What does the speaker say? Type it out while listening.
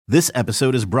This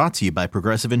episode is brought to you by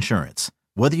Progressive Insurance.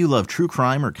 Whether you love true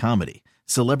crime or comedy,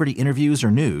 celebrity interviews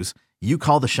or news, you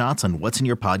call the shots on what's in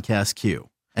your podcast queue.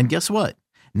 And guess what?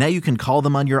 Now you can call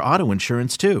them on your auto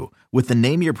insurance too with the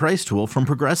Name Your Price tool from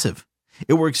Progressive.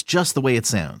 It works just the way it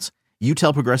sounds. You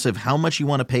tell Progressive how much you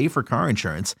want to pay for car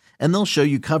insurance, and they'll show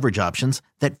you coverage options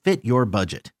that fit your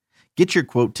budget. Get your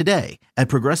quote today at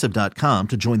Progressive.com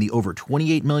to join the over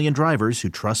 28 million drivers who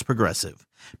trust Progressive.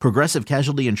 Progressive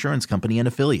Casualty Insurance Company and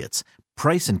Affiliates.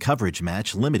 Price and coverage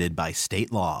match limited by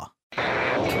state law.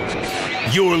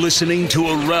 You're listening to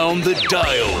Around the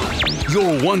Dial,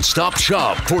 your one-stop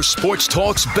shop for sports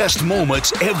talk's best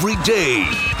moments every day.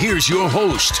 Here's your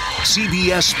host,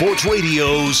 CBS Sports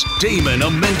Radio's Damon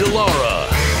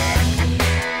Amendolara.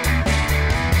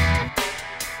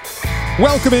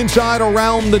 Welcome inside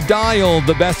Around the Dial,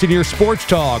 the best in your sports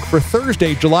talk for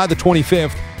Thursday, July the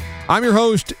 25th. I'm your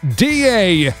host,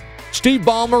 D.A. Steve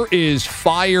Ballmer is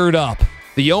fired up.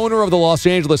 The owner of the Los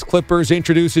Angeles Clippers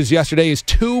introduces yesterday his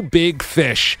two big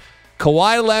fish,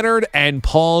 Kawhi Leonard and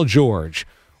Paul George,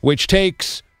 which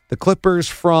takes the Clippers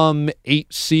from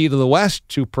 8th seed of the West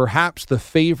to perhaps the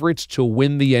favorites to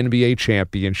win the NBA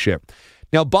championship.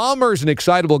 Now, Ballmer's an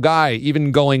excitable guy,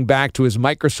 even going back to his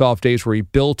Microsoft days where he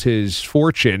built his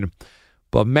fortune.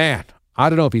 But man, I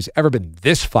don't know if he's ever been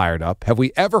this fired up. Have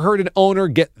we ever heard an owner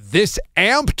get this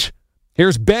amped?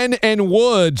 Here's Ben and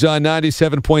Woods on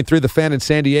 97.3 The Fan in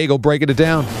San Diego breaking it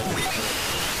down.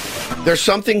 There's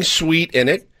something sweet in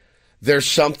it. There's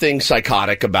something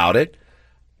psychotic about it,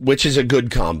 which is a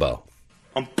good combo.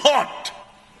 I'm pumped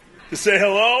to say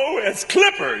hello as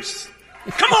Clippers.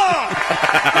 Come on!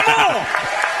 Come on!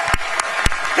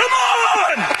 Come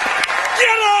on!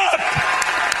 Get up!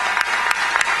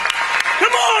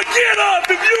 Come on, get up!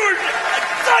 If you're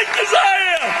psyched as I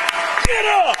am, get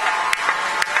up!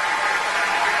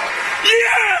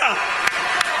 Yeah!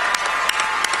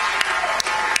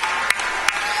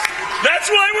 That's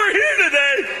why we're here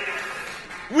today.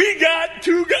 We got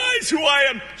two guys who I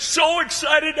am so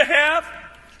excited to have.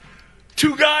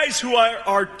 Two guys who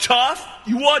are tough.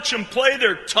 You watch them play,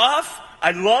 they're tough. I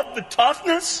love the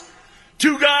toughness.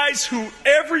 Two guys who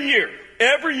every year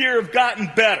have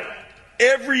gotten better.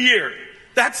 Every year.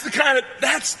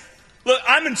 Look,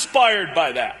 I'm inspired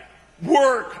by that.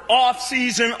 Work, off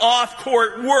season, off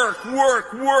court, work.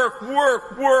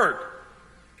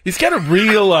 He's got a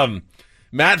real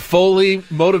Matt Foley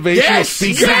motivational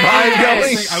speaker vibe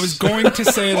going. I was going to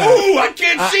say that. Ooh, I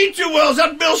can't see too well. Is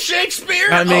that Bill Shakespeare?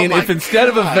 I mean, if instead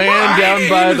of a van down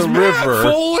by the river.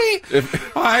 Matt Foley.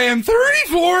 I am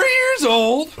 34 years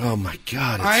old. Oh my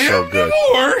God, it's I so am good.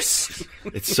 divorced.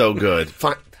 It's so good.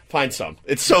 Find some.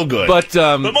 It's so good. But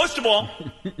most of all,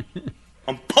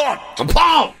 I'm pumped. I'm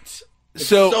pumped. It's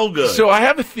so good. So I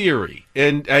have a theory,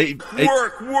 and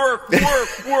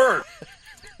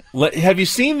Work. Have you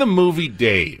seen the movie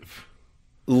Dave?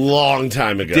 Long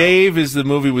time ago. Dave is the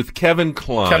movie with Kevin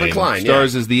Kline. Kevin Kline,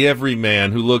 stars as the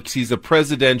everyman he's a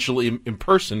presidential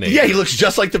impersonator. Yeah, he looks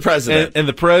just like the president. And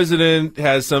the president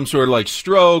has some sort of like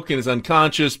stroke and is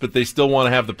unconscious, but they still want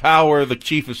to have the power, the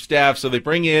chief of staff, so they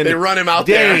run him out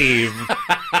Dave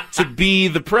to be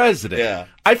the president. Yeah.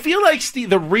 I feel like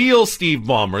the real Steve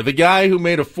Ballmer, the guy who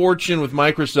made a fortune with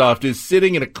Microsoft, is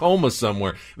sitting in a coma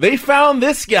somewhere. They found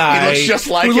this guy He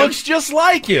looks just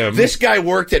like him. This guy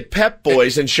worked at Pep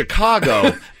Boys in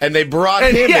Chicago, and they brought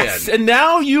him in. And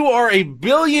now you are a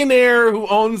billionaire who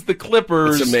owns the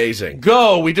Clippers. It's amazing.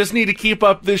 Go. We just need to keep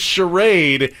up this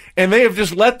charade. And they have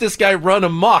just let this guy run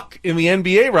amok in the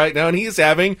NBA right now, and he is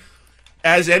having,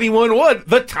 as anyone would,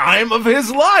 the time of his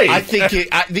life. I think,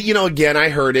 again, I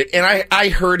heard it, and I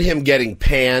heard him getting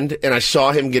panned, and I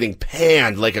saw him getting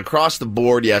panned, like, across the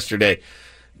board yesterday.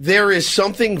 There is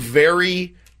something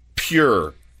very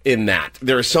pure in that.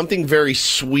 There is something very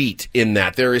sweet in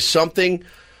that. There is something,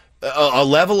 a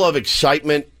level of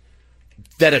excitement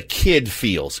that a kid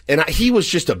feels. And he was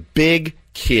just a big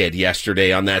kid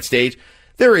yesterday on that stage.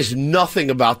 There is nothing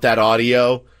about that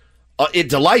audio. It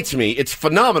delights me. It's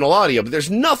phenomenal audio, but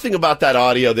there's nothing about that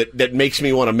audio that makes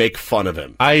me want to make fun of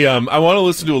him. I want to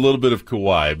listen to a little bit of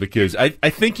Kawhi because I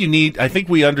think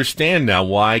we understand now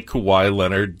why Kawhi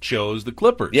Leonard chose the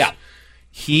Clippers. Yeah.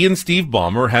 He and Steve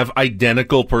Ballmer have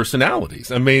identical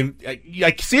personalities. I mean,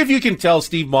 see if you can tell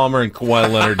Steve Ballmer and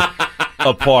Kawhi Leonard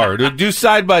apart. Do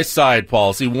side by side,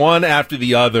 Paul. See one after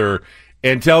the other.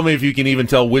 And tell me if you can even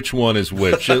tell which one is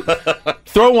which.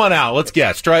 Throw one out. Let's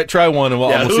guess. Try one, and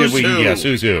we'll see if we can guess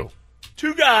who's who.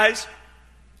 Two guys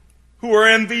who are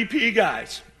MVP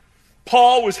guys.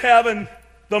 Paul was having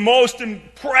the most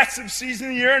impressive season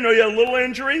of the year. I know you had a little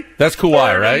injury. That's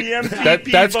Kawhi, right?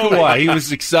 That's voting. Kawhi. He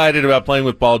was excited about playing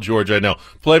with Paul George, I know.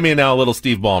 Play me now a little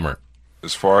Steve Ballmer.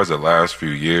 As far as the last few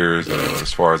years,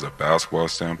 as far as a basketball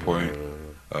standpoint,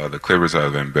 the Clippers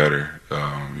have been better.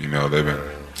 They've been...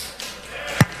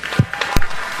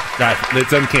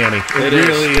 It's uncanny.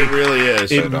 It really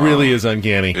is. It really is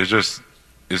uncanny.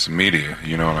 It's media,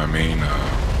 you know what I mean?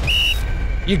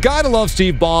 You got to love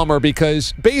Steve Ballmer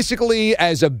because basically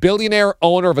as a billionaire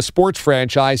owner of a sports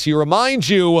franchise, he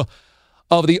reminds you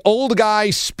of the old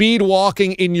guy speed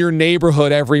walking in your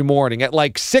neighborhood every morning at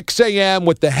like 6 a.m.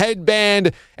 with the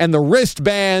headband and the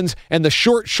wristbands and the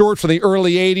short shorts from the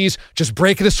early 80s, just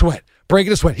breaking a sweat.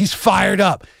 He's fired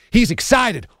up. He's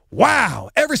excited. Wow.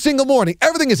 Every single morning,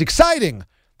 everything is exciting.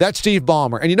 That's Steve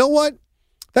Ballmer. And you know what?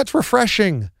 That's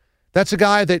refreshing. That's a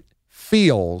guy that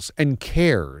feels and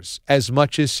cares as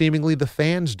much as seemingly the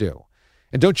fans do.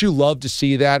 And don't you love to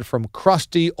see that from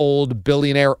crusty old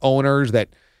billionaire owners that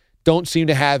don't seem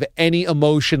to have any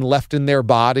emotion left in their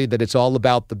body, that it's all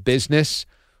about the business?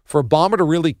 For Ballmer to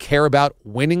really care about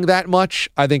winning that much,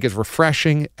 I think is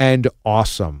refreshing and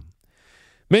awesome.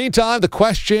 Meantime, the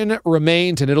question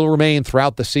remains, and it'll remain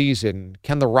throughout the season,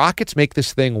 can the Rockets make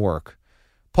this thing work?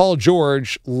 Paul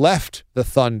George left the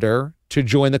Thunder to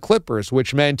join the Clippers,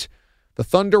 which meant the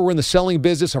Thunder were in the selling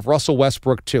business of Russell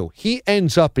Westbrook too. He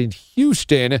ends up in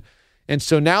Houston, and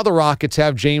so now the Rockets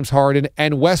have James Harden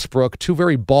and Westbrook, two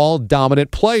very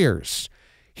ball-dominant players.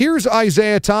 Here's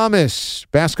Isaiah Thomas,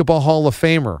 Basketball Hall of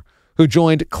Famer, who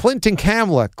joined Clint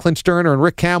Sterner and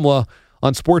Rick Kamla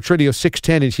on Sports Radio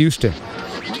 610 in Houston.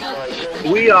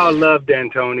 We all love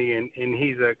D'Antoni, and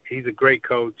he's a great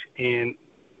coach, and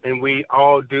we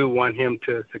all do want him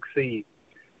to succeed.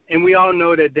 And we all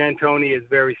know that D'Antoni is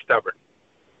very stubborn.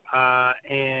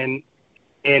 And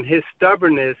his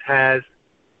stubbornness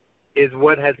is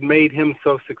what has made him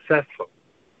so successful.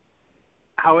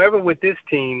 However, with this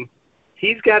team,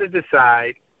 he's got to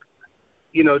decide,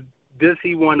 does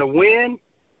he want to win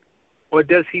or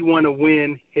does he want to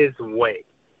win his way?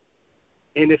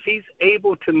 And if he's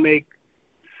able to make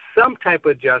some type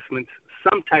of adjustments,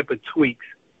 some type of tweaks,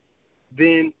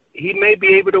 then he may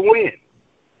be able to win.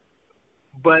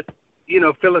 But,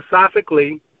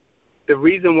 philosophically, the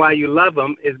reason why you love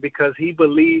him is because he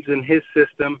believes in his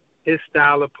system, his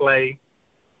style of play,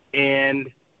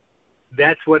 and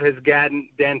that's what has gotten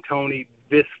D'Antoni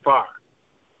this far.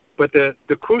 But the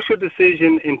crucial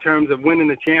decision in terms of winning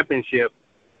the championship,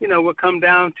 will come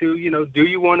down to, do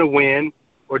you want to win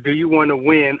or do you want to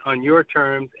win on your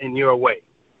terms and your way?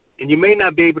 And you may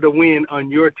not be able to win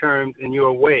on your terms and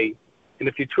your way. And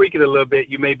if you tweak it a little bit,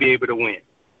 you may be able to win.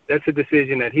 That's a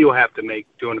decision that he'll have to make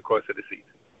during the course of the season.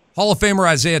 Hall of Famer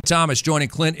Isaiah Thomas joining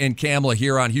Clint and Kamla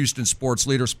here on Houston Sports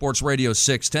Leader, Sports Radio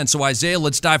 610. So, Isaiah,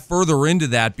 let's dive further into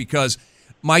that because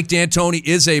Mike D'Antoni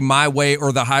is a my way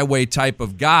or the highway type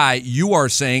of guy. You are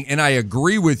saying, and I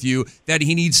agree with you, that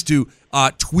he needs to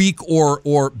tweak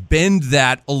or bend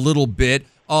that a little bit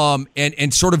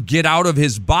and sort of get out of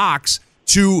his box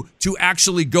to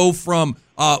actually go from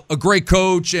a great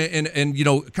coach and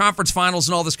conference finals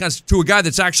and all this kind of stuff to a guy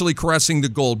that's actually caressing the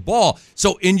gold ball.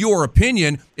 So in your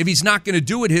opinion, if he's not going to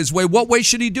do it his way, what way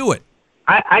should he do it?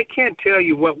 I can't tell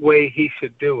you what way he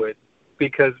should do it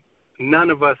because none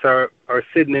of us are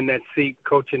sitting in that seat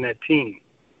coaching that team.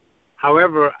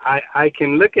 However, I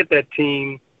can look at that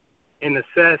team and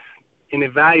assess and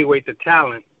evaluate the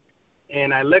talent,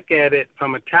 and I look at it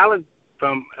from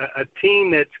a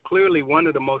team that's clearly one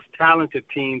of the most talented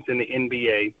teams in the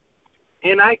NBA.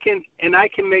 And I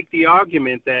can make the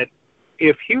argument that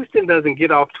if Houston doesn't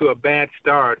get off to a bad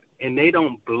start and they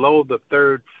don't blow the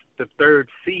third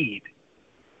seed,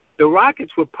 the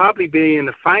Rockets would probably be in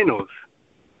the finals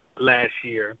last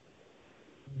year.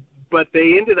 But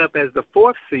they ended up as the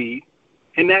fourth seed,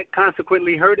 and that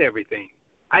consequently hurt everything.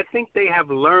 I think they have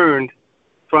learned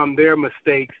from their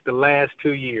mistakes the last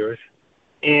 2 years,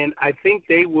 and I think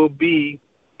they will be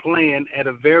playing at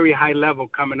a very high level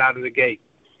coming out of the gate.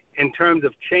 In terms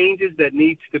of changes that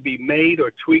needs to be made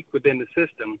or tweaked within the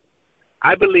system,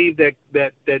 I believe that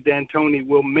D'Antoni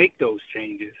will make those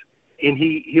changes, and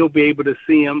he'll be able to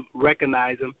see them,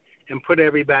 recognize them, and put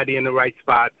everybody in the right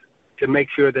spots to make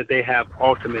sure that they have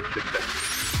ultimate success.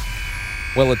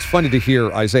 Well, it's funny to hear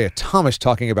Isaiah Thomas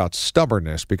talking about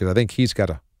stubbornness because I think he's got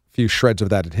a few shreds of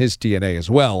that in his DNA as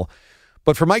well.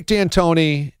 But for Mike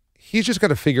D'Antoni, he's just got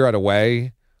to figure out a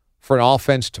way for an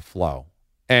offense to flow.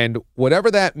 And whatever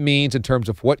that means in terms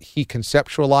of what he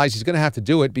conceptualized, he's going to have to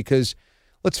do it because,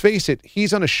 let's face it,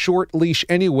 he's on a short leash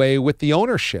anyway with the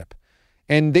ownership.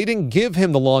 And they didn't give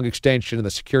him the long extension and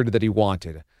the security that he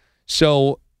wanted.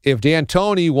 So if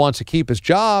D'Antoni wants to keep his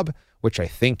job, which I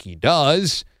think he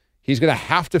does, he's going to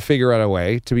have to figure out a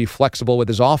way to be flexible with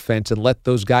his offense and let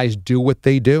those guys do what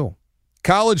they do.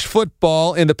 College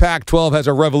football in the Pac-12 has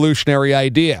a revolutionary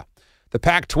idea. The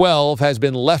Pac-12 has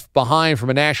been left behind from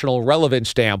a national relevance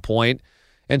standpoint.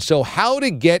 And so how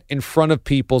to get in front of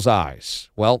people's eyes?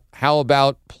 Well, how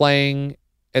about playing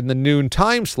in the noon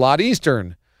time slot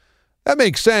Eastern? That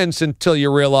makes sense until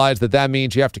you realize that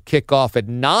means you have to kick off at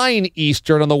 9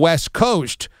 Eastern on the West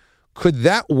Coast. Could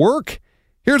that work?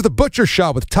 Here's the Butcher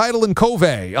Shop with Title and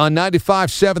Covey on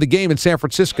 95.7 The Game in San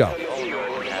Francisco.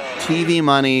 TV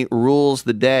money rules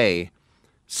the day.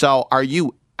 So are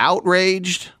you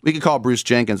outraged? We could call Bruce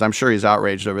Jenkins. I'm sure he's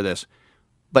outraged over this.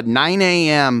 But 9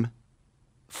 a.m.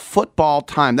 football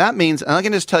time, that means, and I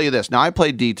can just tell you this. Now, I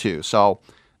played D2, so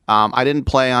I didn't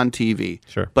play on TV.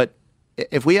 Sure. But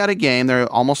if we had a game, they're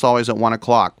almost always at 1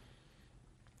 o'clock.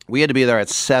 We had to be there at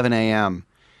 7 a.m.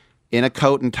 in a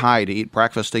coat and tie to eat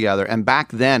breakfast together. And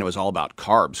back then, it was all about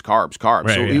carbs.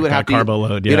 Right, so we would have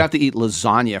to you'd have to eat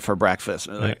lasagna for breakfast.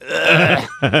 Like,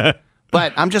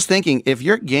 but I'm just thinking, if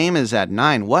your game is at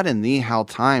 9, what in the hell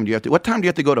time do you have to? What time do you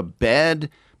have to go to bed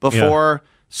before? Yeah.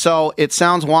 So it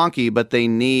sounds wonky, but they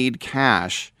need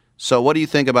cash. So what do you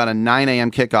think about a 9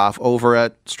 a.m. kickoff over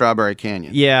at Strawberry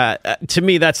Canyon? Yeah, to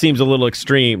me, that seems a little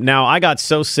extreme. Now, I got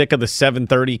so sick of the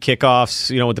 7:30 kickoffs,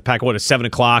 with the Pac, at 7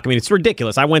 o'clock? I mean, it's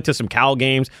ridiculous. I went to some Cal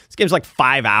games. This game's like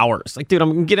 5 hours. Like, dude,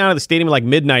 I'm getting out of the stadium at like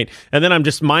midnight, and then I'm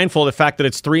just mindful of the fact that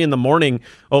it's 3 a.m.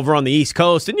 over on the East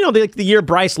Coast. And, the year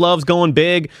Bryce Love's going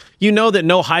big, that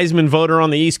no Heisman voter on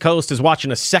the East Coast is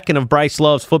watching a second of Bryce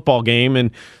Love's football game.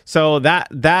 And so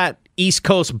that East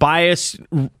Coast bias,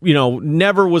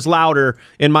 never was louder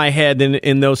in my head than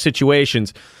in those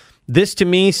situations. This to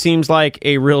me seems like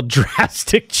a real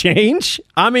drastic change.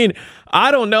 I mean,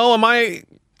 I don't know. Am I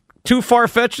too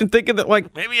far-fetched in thinking that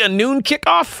like maybe a noon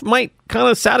kickoff might kind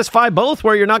of satisfy both,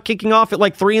 where you're not kicking off at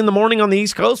like 3 a.m. on the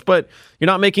East Coast, but you're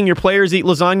not making your players eat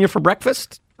lasagna for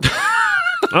breakfast?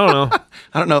 I don't know.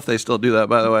 I don't know if they still do that,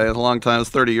 by the way. It's a long time. It was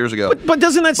 30 years ago. But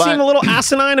doesn't that seem a little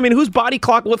asinine? I mean, whose body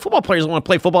clock? What football players want to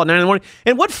play football at 9 a.m?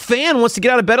 And what fan wants to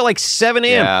get out of bed at like 7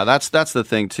 a.m.? Yeah, that's the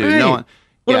thing, too. Right. No one,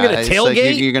 I'm going to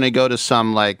tailgate? Like you're going to go to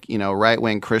some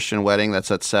right-wing Christian wedding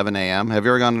that's at 7 a.m. Have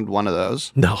you ever gone to one of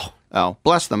those? No. Oh,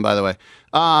 bless them, by the way.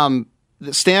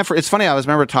 Stanford, it's funny, I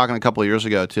remember talking a couple of years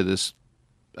ago to this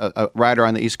a writer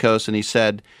on the East Coast, and he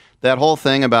said that whole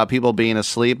thing about people being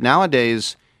asleep,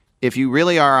 nowadays, if you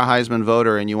really are a Heisman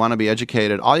voter and you want to be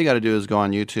educated, all you got to do is go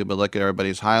on YouTube and look at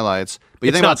everybody's highlights. But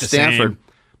you think about Stanford.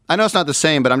 I know it's not the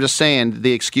same, but I'm just saying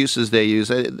the excuses they use,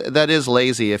 that is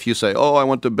lazy if you say, oh, I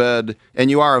went to bed, and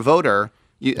you are a voter.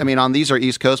 These are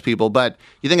East Coast people, but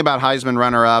you think about Heisman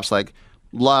runner-ups like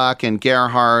Luck and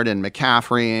Gerhardt and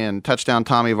McCaffrey and touchdown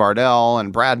Tommy Vardell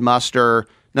and Brad Muster.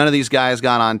 None of these guys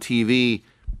got on TV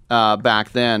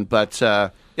back then,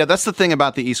 but... Yeah, that's the thing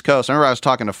about the East Coast. I remember I was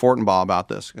talking to Fortenbaugh about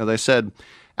this. They said,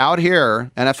 out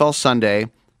here, NFL Sunday,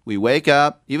 we wake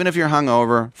up, even if you're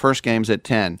hungover, first game's at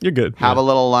 10. You're good. Have a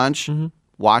little lunch,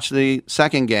 watch the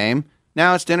second game.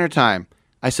 Now it's dinner time.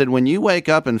 I said, when you wake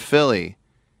up in Philly,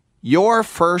 your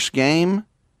first game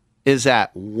is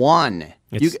at 1.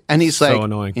 And he's so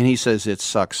annoying. And he says, it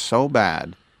sucks so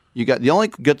bad. The only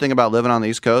good thing about living on the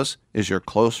East Coast is you're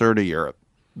closer to Europe.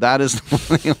 That is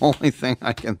the only thing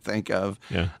I can think of.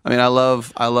 Yeah. I mean, I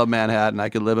love Manhattan. I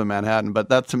could live in Manhattan, but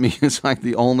that to me is like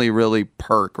the only really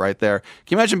perk right there. Can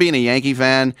you imagine being a Yankee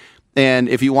fan, and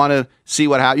if you want to see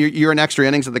what happens, you're in extra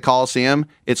innings at the Coliseum.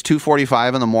 It's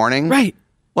 2:45 in the morning. Right.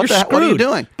 What are you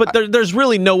doing? But there's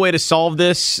really no way to solve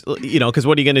this, because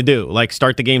what are you going to do? Like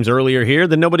start the games earlier here?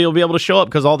 Then nobody will be able to show up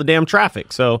because all the damn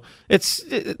traffic. So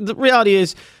the reality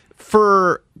is,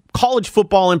 for college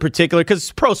football in particular,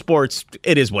 because pro sports,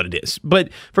 it is what it is. But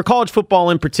for college football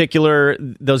in particular,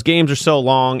 those games are so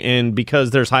long, and because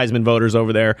there's Heisman voters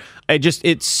over there,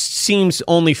 it seems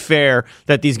only fair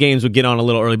that these games would get on a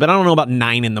little early. But I don't know about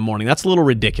 9 a.m. That's a little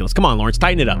ridiculous. Come on, Lawrence,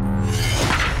 tighten it up.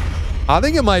 I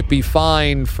think it might be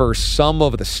fine for some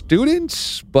of the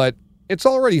students, but it's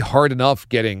already hard enough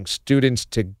getting students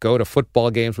to go to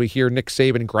football games. We hear Nick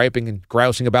Saban griping and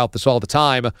grousing about this all the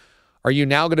time. Are you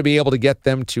now going to be able to get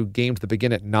them to games that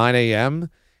begin at 9 a.m.?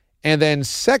 And then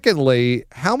secondly,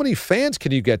 how many fans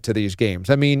can you get to these games?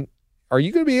 I mean, are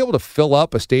you going to be able to fill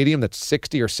up a stadium that's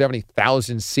 60 or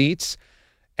 70,000 seats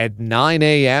at 9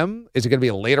 a.m.? Is it going to be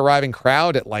a late arriving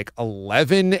crowd at like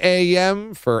 11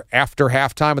 a.m. for after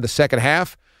halftime of the second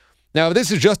half? Now, if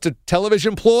this is just a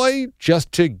television ploy,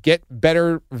 just to get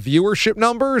better viewership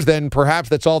numbers, then perhaps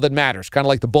that's all that matters. Kind of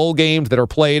like the bowl games that are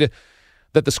played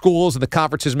that the schools and the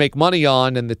conferences make money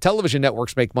on and the television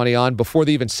networks make money on before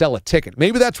they even sell a ticket.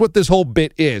 Maybe that's what this whole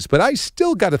bit is, but I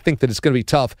still got to think that it's going to be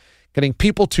tough getting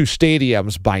people to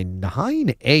stadiums by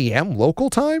 9 a.m. local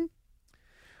time.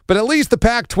 But at least the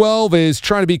Pac-12 is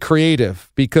trying to be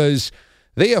creative because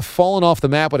they have fallen off the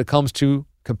map when it comes to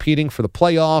competing for the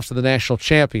playoffs and the national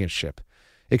championship.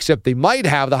 Except they might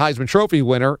have the Heisman Trophy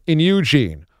winner in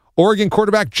Eugene. Oregon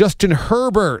quarterback Justin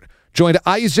Herbert joined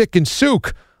Isaac and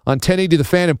Suk on 1080 The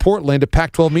Fan in Portland at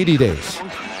Pac-12 Media Days.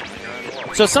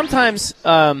 So sometimes,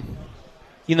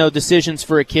 decisions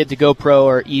for a kid to go pro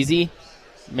are easy,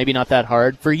 maybe not that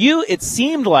hard. For you, it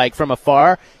seemed like from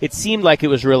afar, it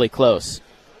was really close.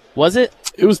 Was it?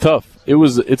 It was tough.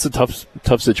 It's a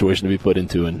tough situation to be put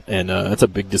into, and that's a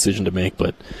big decision to make.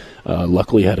 But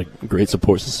luckily, I had a great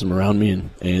support system around me,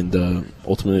 and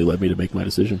ultimately led me to make my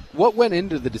decision. What went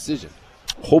into the decision?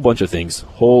 Whole bunch of things,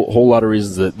 whole lot of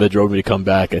reasons that drove me to come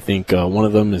back. I think one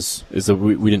of them is that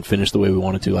we didn't finish the way we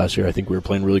wanted to last year. I think we were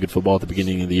playing really good football at the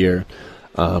beginning of the year.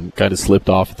 Kind of slipped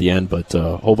off at the end, but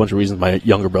a whole bunch of reasons. My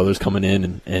younger brother's coming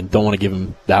in, and don't want to give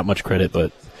him that much credit,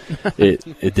 but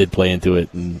it did play into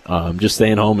it. And just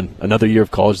staying home and another year of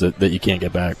college that you can't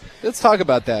get back. Let's talk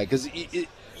about that, because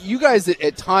you guys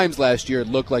at times last year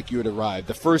looked like you had arrived.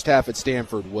 The first half at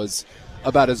Stanford was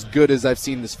about as good as I've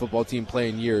seen this football team play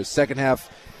in years. Second half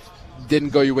didn't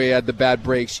go your way. You had the bad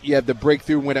breaks. You had the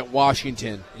breakthrough win at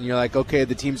Washington, and you're like, okay,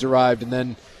 the team's arrived, and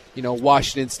then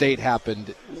Washington State happened.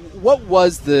 What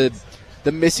was the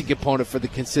missing component for the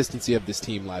consistency of this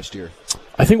team last year?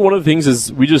 I think one of the things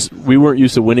is we weren't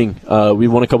used to winning. We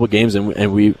won a couple of games,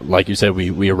 and we, like you said,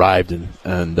 we arrived,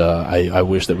 and I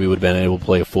wish that we would have been able to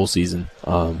play a full season.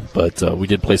 But we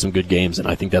did play some good games, and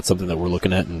I think that's something that we're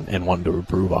looking at and wanting to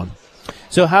improve on.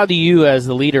 So how do you, as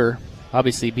the leader,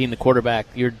 obviously being the quarterback,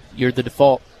 you're the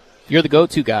default, you're the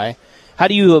go-to guy, how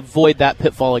do you avoid that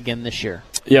pitfall again this year?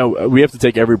 Yeah, we have to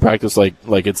take every practice like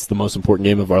it's the most important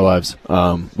game of our lives.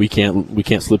 We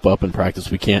can't slip up in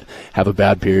practice. We can't have a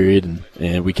bad period,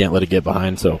 and we can't let it get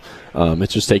behind. So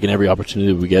it's just taking every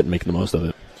opportunity we get and making the most of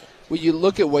it. When you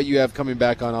look at what you have coming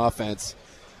back on offense,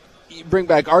 you bring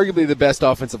back arguably the best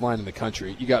offensive line in the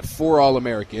country. You got 4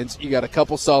 All-Americans. You got a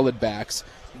couple solid backs.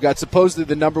 You got supposedly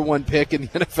the number 1 pick in the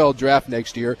NFL draft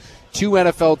next year. 2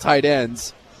 NFL tight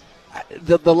ends.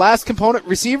 The last component,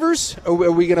 receivers. Are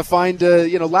we going to find?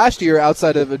 Last year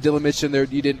outside of Dylan Mitchell, there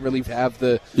you didn't really have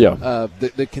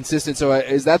the consistent. So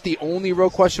is that the only real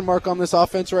question mark on this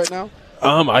offense right now?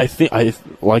 I think,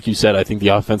 like you said, I think the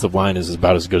offensive line is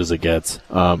about as good as it gets.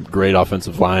 Great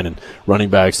offensive line and running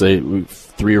backs.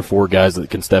 3 or 4 guys that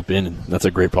can step in, and that's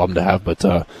a great problem to have. But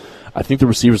I think the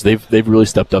receivers, they've really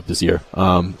stepped up this year.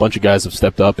 Bunch of guys have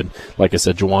stepped up, and like I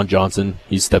said, Jawan Johnson,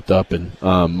 he's stepped up, and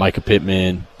Micah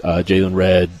Pittman, Jalen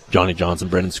Redd, Johnny Johnson,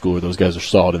 Brendan Schooler, those guys are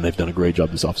solid, and they've done a great job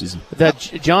this offseason. That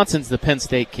Johnson's the Penn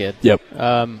State kid. Yep.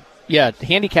 Yeah,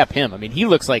 handicap him. I mean, he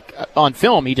looks like, on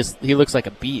film, he looks like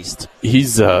a beast.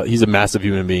 He's a massive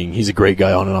human being. He's a great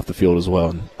guy on and off the field as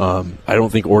well. And, I don't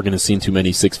think Oregon has seen too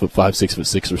many 6'5",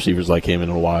 6'6" receivers like him in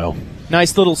a while.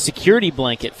 Nice little security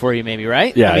blanket for you, maybe,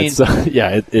 right? Yeah,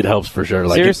 it helps for sure.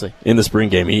 Like seriously, in the spring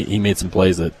game, he made some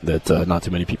plays that not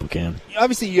too many people can.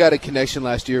 Obviously, you had a connection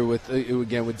last year with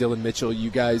Dylan Mitchell. You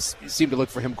guys seem to look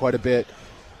for him quite a bit.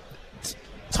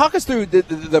 Talk us through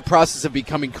the process of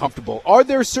becoming comfortable. Are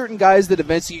there certain guys that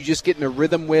eventually you just get in a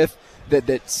rhythm with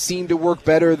that seem to work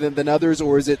better than others,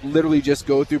 or is it literally just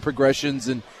go through progressions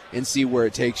and see where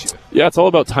it takes you? Yeah, it's all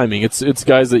about timing. It's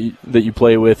guys that you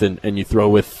play with and you throw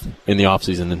with in the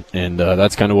offseason, and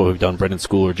that's kind of what we've done. Brendan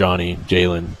Schooler, Johnny,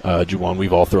 Jalen, Juwan,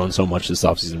 we've all thrown so much this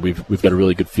offseason. We've got a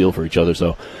really good feel for each other,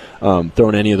 so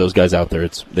throwing any of those guys out there,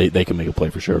 they can make a play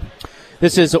for sure.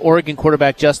 This is Oregon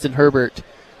quarterback Justin Herbert.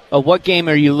 What game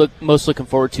are you most looking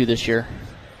forward to this year?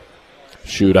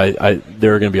 Shoot,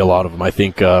 there are going to be a lot of them. I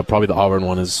think probably the Auburn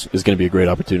one is going to be a great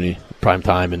opportunity, prime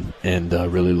time, and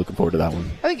really looking forward to that one.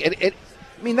 I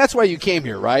think that's why you came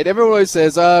here, right? Everyone always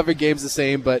says, every game's the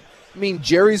same, but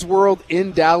Jerry's World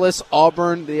in Dallas,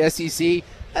 Auburn, the SEC,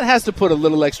 that has to put a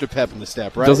little extra pep in the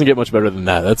step, right? It doesn't get much better than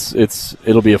that.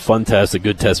 It'll be a fun test, a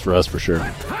good test for us for sure.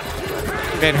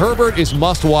 And Herbert is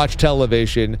must-watch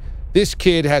television. This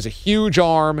kid has a huge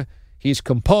arm. He's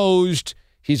composed.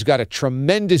 He's got a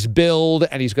tremendous build,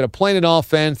 and he's going to play in an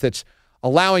offense that's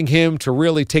allowing him to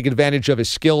really take advantage of his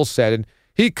skill set. And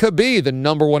he could be the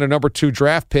number 1 or number 2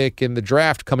 draft pick in the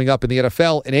draft coming up in the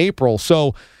NFL in April.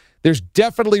 So there's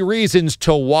definitely reasons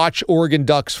to watch Oregon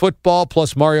Ducks football.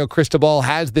 Plus, Mario Cristobal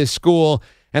has this school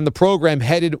and the program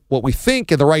headed what we think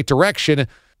in the right direction.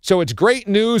 So it's great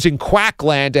news in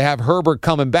Quackland to have Herbert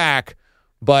coming back.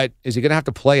 But is he going to have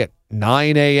to play at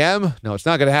 9 a.m.? No, it's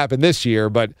not going to happen this year,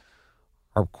 but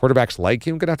are quarterbacks like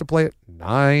him going to have to play at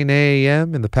 9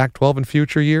 a.m. in the Pac-12 in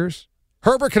future years?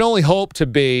 Herbert can only hope to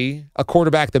be a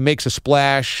quarterback that makes a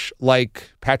splash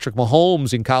like Patrick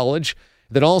Mahomes in college,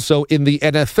 then also in the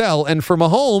NFL. And for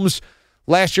Mahomes,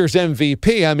 last year's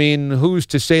MVP, I mean, who's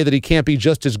to say that he can't be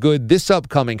just as good this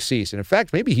upcoming season? In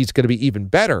fact, maybe he's going to be even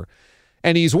better.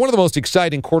 And he's one of the most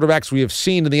exciting quarterbacks we have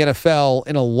seen in the NFL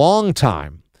in a long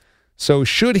time. So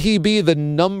should he be the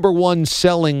number one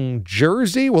selling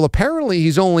jersey? Well, apparently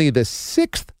he's only the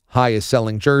 6th highest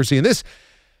selling jersey. And this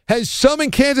has some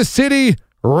in Kansas City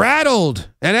rattled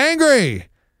and angry.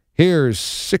 Here's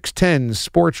 610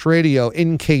 Sports Radio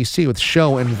in KC with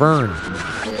Show and Vern.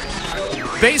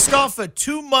 Based off a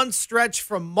 2-month stretch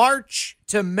from March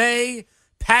to May,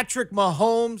 Patrick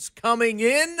Mahomes coming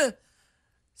in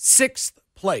 6th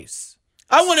place.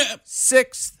 I want to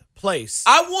 6th place.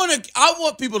 I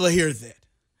want people to hear that.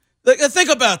 Think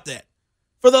about that.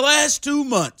 For the last 2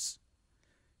 months,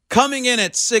 coming in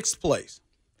at 6th place.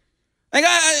 Like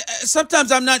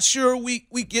sometimes I'm not sure we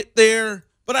get there,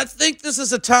 but I think this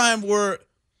is a time where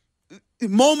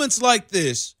moments like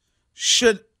this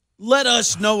should let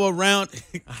us know around.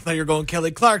 I thought you were going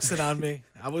Kelly Clarkson on me.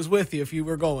 I was with you if you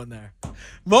were going there.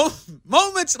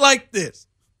 Moments like this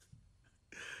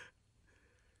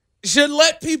should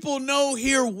let people know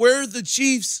here where the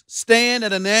Chiefs stand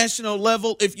at a national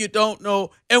level, if you don't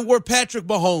know, and where Patrick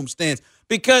Mahomes stands.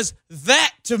 Because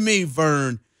that, to me,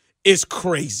 Vern, is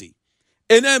crazy.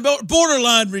 And then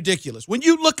borderline ridiculous. When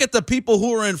you look at the people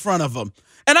who are in front of them,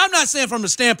 and I'm not saying from the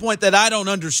standpoint that I don't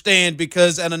understand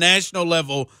because at a national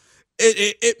level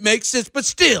it makes sense, but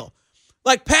still,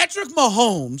 like Patrick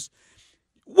Mahomes,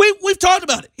 we've talked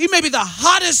about it. He may be the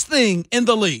hottest thing in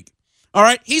the league. All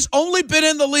right? He's only been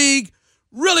in the league,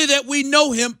 really, that we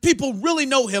know him, people really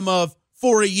know him of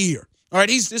for a year. All right?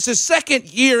 It's his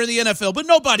 2nd year in the NFL, but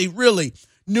nobody really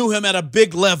knew him at a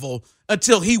big level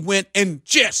until he went and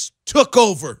just took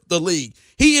over the league.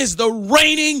 He is the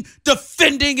reigning,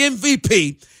 defending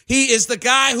MVP. He is the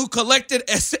guy who collected,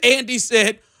 as Andy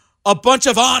said, a bunch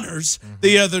of honors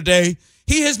the other day.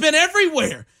 He has been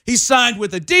everywhere. He's signed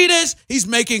with Adidas. He's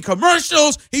making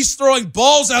commercials. He's throwing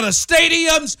balls out of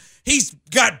stadiums. He's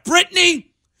got Britney.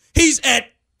 He's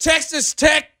at Texas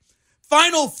Tech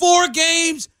Final Four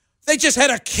games. They just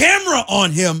had a camera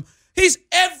on him. He's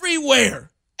everywhere.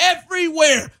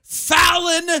 Everywhere.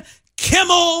 Fallon,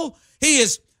 Kimmel. He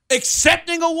is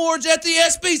accepting awards at the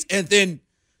ESPYs and then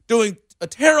doing a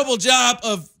terrible job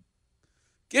of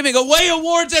giving away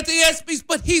awards at the ESPYs,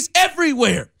 but he's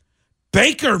everywhere.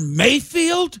 Baker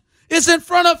Mayfield is in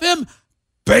front of him.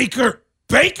 Baker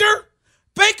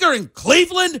in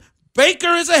Cleveland.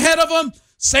 Baker is ahead of him.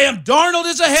 Sam Darnold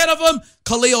is ahead of him.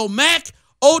 Khalil Mack,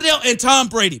 Odell, and Tom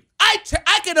Brady. I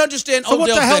can understand so Odell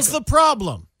what the hell's Beckham. the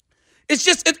problem? It's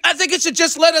just, I think it should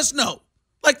just let us know.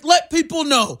 Like, let people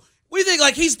know. We think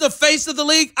like he's the face of the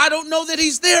league. I don't know that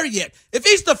he's there yet. If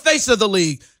he's the face of the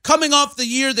league, coming off the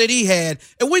year that he had,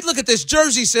 and we look at this,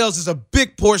 jersey sales is a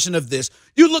big portion of this.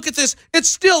 You look at this, it's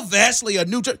still vastly a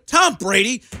new jersey. Tom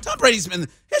Brady's been,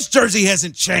 his jersey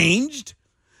hasn't changed.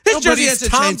 His jersey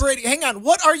hasn't changed. Tom Brady, hang on.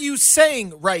 What are you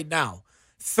saying right now?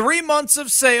 3 months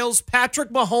of sales,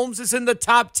 Patrick Mahomes is in the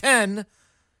top 10.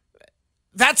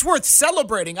 That's worth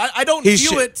celebrating. I don't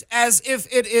view it as if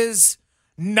it is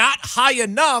not high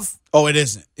enough. Oh, it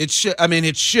isn't. It should. I mean,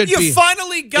 it should be. You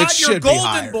finally got your golden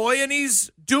higher. boy, and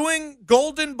he's doing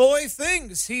golden boy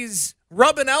things. He's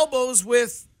rubbing elbows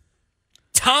with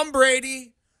Tom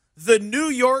Brady, the New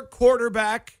York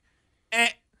quarterback,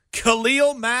 and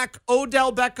Khalil Mack,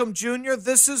 Odell Beckham Jr.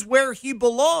 This is where he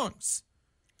belongs.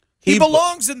 He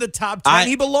belongs in the top 10.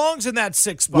 He belongs in that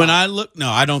 6th spot. When I look, no,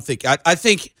 I don't think. I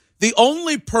think the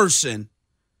only person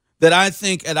that I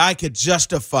think that I could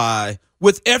justify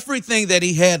with everything that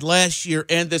he had last year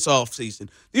and this offseason,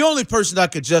 the only person I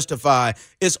could justify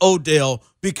is Odell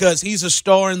because he's a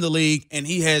star in the league and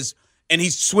he's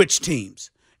switched teams.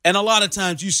 And a lot of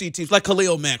times you see teams like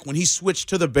Khalil Mack, when he switched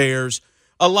to the Bears,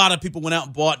 a lot of people went out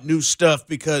and bought new stuff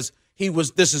because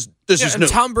this is new.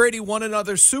 Tom Brady won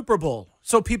another Super Bowl.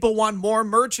 So people want more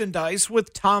merchandise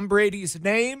with Tom Brady's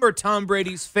name or Tom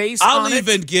Brady's face on it. I'll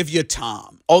even give you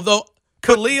Tom. Although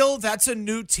Khalil, that's a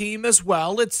new team as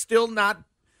well. It still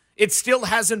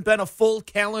hasn't been a full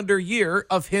calendar year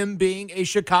of him being a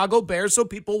Chicago Bear, so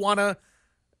people want to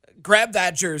grab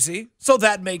that jersey. So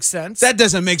that makes sense. That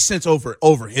doesn't make sense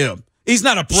over him. He's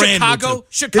not a brand new.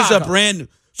 Chicago. He's a brand new.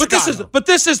 But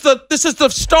this is the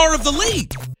star of the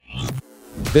league.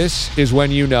 This is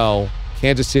when you know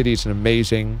Kansas City is an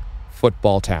amazing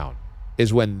football town,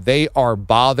 is when they are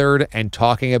bothered and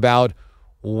talking about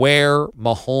where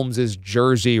Mahomes'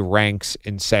 jersey ranks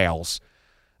in sales.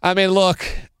 I mean, look,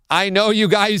 I know you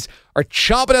guys are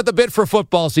chomping at the bit for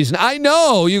football season. I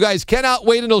know you guys cannot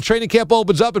wait until training camp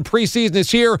opens up and preseason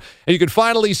is here and you can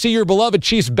finally see your beloved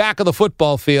Chiefs back on the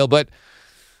football field. But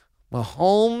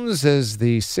Mahomes is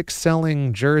the sixth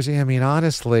selling jersey. I mean,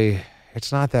 honestly,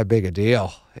 it's not that big a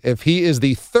deal. If he is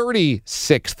the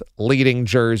 36th leading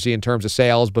jersey in terms of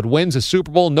sales but wins a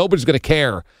Super Bowl, nobody's going to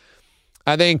care.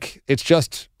 I think it's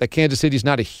just that Kansas City's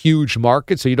not a huge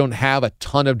market, so you don't have a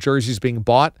ton of jerseys being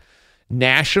bought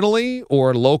nationally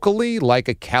or locally like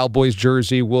a Cowboys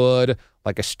jersey would,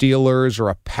 like a Steelers or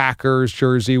a Packers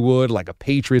jersey would, like a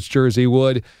Patriots jersey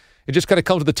would. It just kind of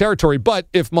comes with the territory. But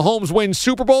if Mahomes wins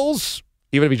Super Bowls,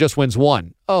 even if he just wins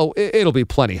one, it'll be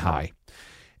plenty high.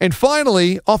 And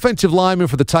finally, offensive lineman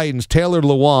for the Titans, Taylor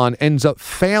Lewan, ends up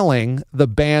failing the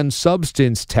banned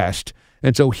substance test,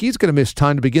 and so he's going to miss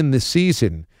time to begin this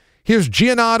season. Here's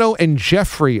Giannotto and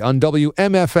Jeffrey on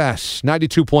WMFS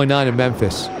 92.9 in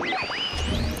Memphis.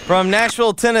 From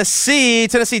Nashville, Tennessee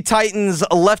Titans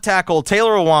left tackle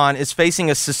Taylor Lewan is facing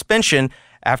a suspension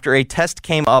after a test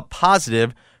came up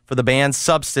positive for the banned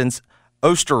substance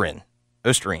Osterine.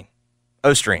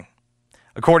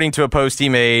 According to a post he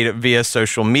made via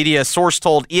social media, source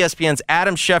told ESPN's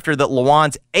Adam Schefter that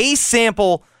Lewan's A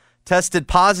sample tested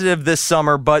positive this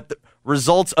summer, but the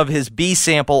results of his B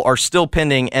sample are still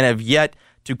pending and have yet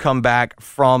to come back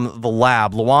from the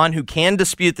lab. Lewan, who can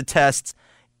dispute the test's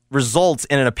results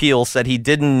in an appeal, said he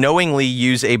didn't knowingly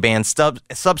use a banned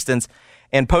substance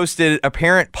and posted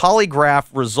apparent polygraph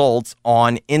results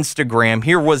on Instagram.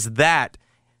 Here was that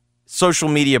social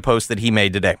media post that he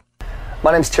made today.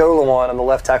 My name's Taylor Lewan. I'm the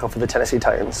left tackle for the Tennessee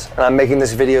Titans, and I'm making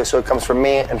this video so it comes from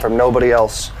me and from nobody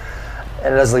else,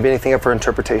 and it doesn't leave anything up for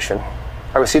interpretation.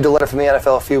 I received a letter from the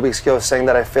NFL a few weeks ago saying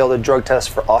that I failed a drug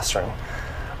test for Osterine.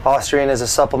 Osterine is a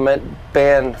supplement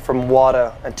banned from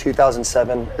WADA in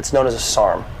 2007. It's known as a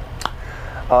SARM.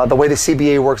 The way the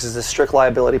CBA works is a strict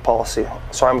liability policy,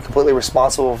 so I'm completely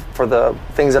responsible for the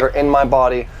things that are in my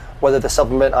body, whether the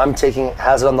supplement I'm taking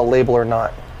has it on the label or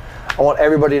not. I want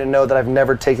everybody to know that I've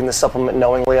never taken the supplement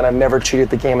knowingly, and I've never cheated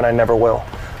the game, and I never will.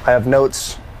 I have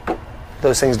notes.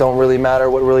 Those things don't really matter.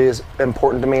 What really is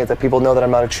important to me is that people know that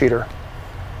I'm not a cheater.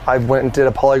 I went and did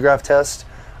a polygraph test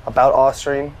about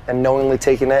Osterine and knowingly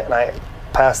taken it, and I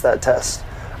passed that test.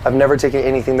 I've never taken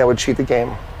anything that would cheat the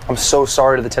game. I'm so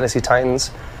sorry to the Tennessee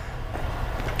Titans.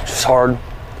 It's just hard.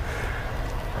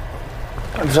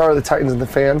 I'm sorry to the Titans and the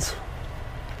fans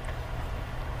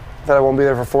that I won't be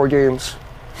there for 4 games.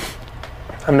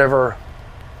 I've never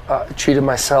cheated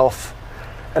myself,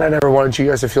 and I never wanted you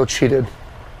guys to feel cheated.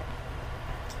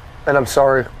 And I'm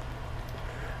sorry.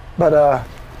 But I'm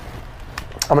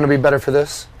going to be better for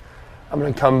this. I'm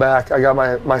going to come back. I got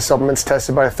my supplements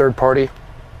tested by a third party.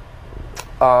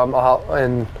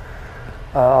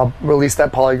 I'll release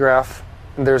that polygraph.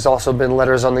 There's also been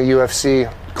letters on the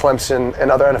UFC, Clemson, and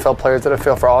other NFL players that have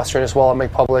failed for Osterine as well. I'll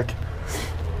make public.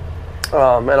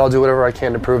 And I'll do whatever I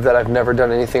can to prove that I've never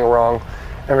done anything wrong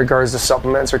in regards to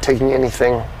supplements or taking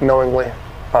anything knowingly.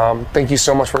 Thank you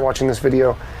so much for watching this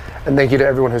video, and thank you to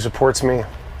everyone who supports me.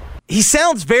 He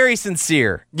sounds very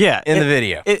sincere in the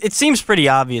video. It seems pretty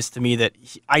obvious to me that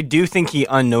I do think he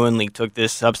unknowingly took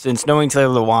this substance. Knowing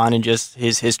Taylor Lewan and just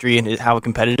his history and how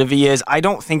competitive he is, I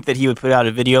don't think that he would put out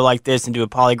a video like this and do a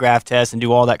polygraph test and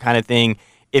do all that kind of thing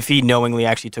if he knowingly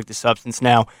actually took the substance.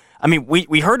 Now, I mean,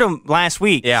 we heard him last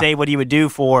week say what he would do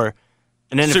for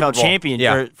an NFL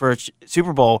champion for a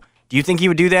Super Bowl. Do you think he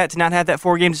would do that to not have that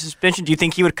 4-game suspension? Do you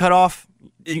think he would cut off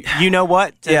you know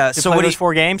what? To play those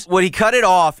 4 games? Would he cut it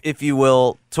off, if you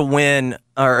will, to win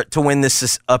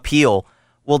this appeal?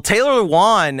 Well, Taylor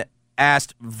Lewan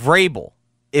asked Vrabel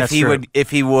if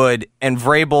he would, and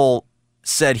Vrabel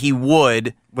said he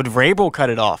would. Would Vrabel cut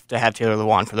it off to have Taylor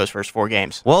Lewan for those first 4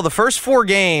 games? Well, the first 4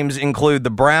 games include the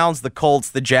Browns, the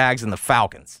Colts, the Jags, and the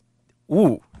Falcons.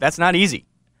 Ooh, that's not easy.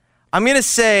 I'm going to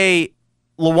say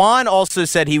Lewan also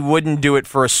said he wouldn't do it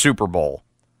for a Super Bowl.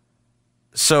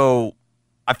 So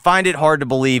I find it hard to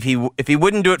believe if he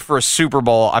wouldn't do it for a Super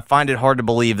Bowl, I find it hard to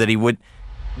believe that he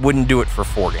wouldn't do it for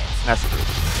 4 games. That's true.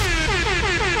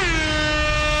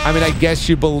 I mean, I guess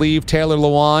you believe Taylor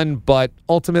Lewan, but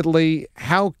ultimately,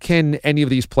 how can any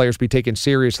of these players be taken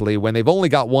seriously when they've only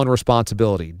got one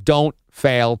responsibility? Don't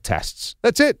fail tests.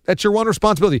 That's it. That's your one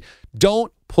responsibility.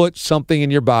 Don't put something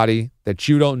in your body that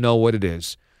you don't know what it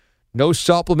is. No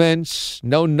supplements,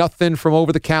 no nothing from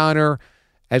over the counter.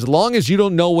 As long as you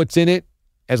don't know what's in it,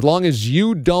 as long as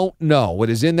you don't know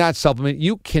what is in that supplement,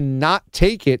 you cannot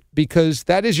take it because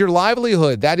that is your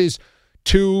livelihood. That is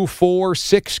 2, 4,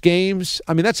 6 games.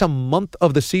 I mean, that's a month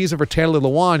of the season for Taylor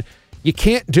Lewan. You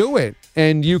can't do it.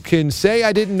 And you can say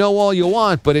I didn't know all you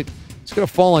want, but it's going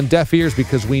to fall on deaf ears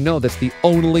because we know that's the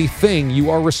only thing you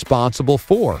are responsible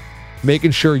for,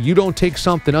 making sure you don't take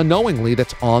something unknowingly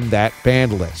that's on that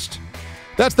banned list.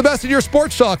 That's the best in your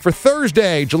sports talk for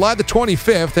Thursday, July the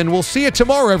 25th, and we'll see you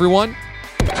tomorrow, everyone.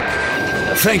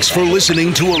 Thanks for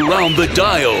listening to Around the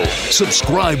Dial.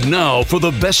 Subscribe now for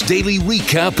the best daily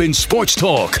recap in sports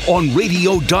talk on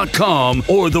radio.com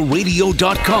or the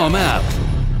radio.com app.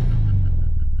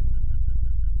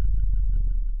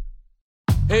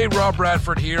 Hey, Rob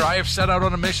Bradford here. I have set out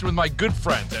on a mission with my good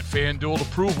friends at FanDuel to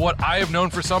prove what I have known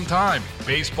for some time.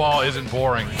 Baseball isn't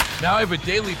boring. Now I have a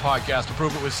daily podcast to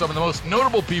prove it with some of the most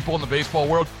notable people in the baseball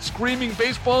world, screaming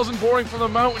baseball isn't boring from the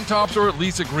mountaintops, or at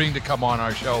least agreeing to come on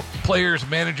our show. Players,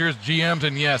 managers, GMs,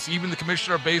 and yes, even the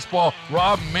commissioner of baseball,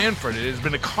 Rob Manfred. It has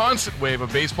been a constant wave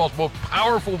of baseball's most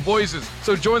powerful voices.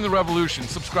 So join the revolution.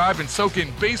 Subscribe and soak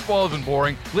in Baseball Isn't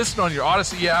Boring. Listen on your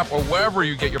Odyssey app or wherever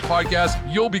you get your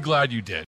podcasts. You'll be glad you did.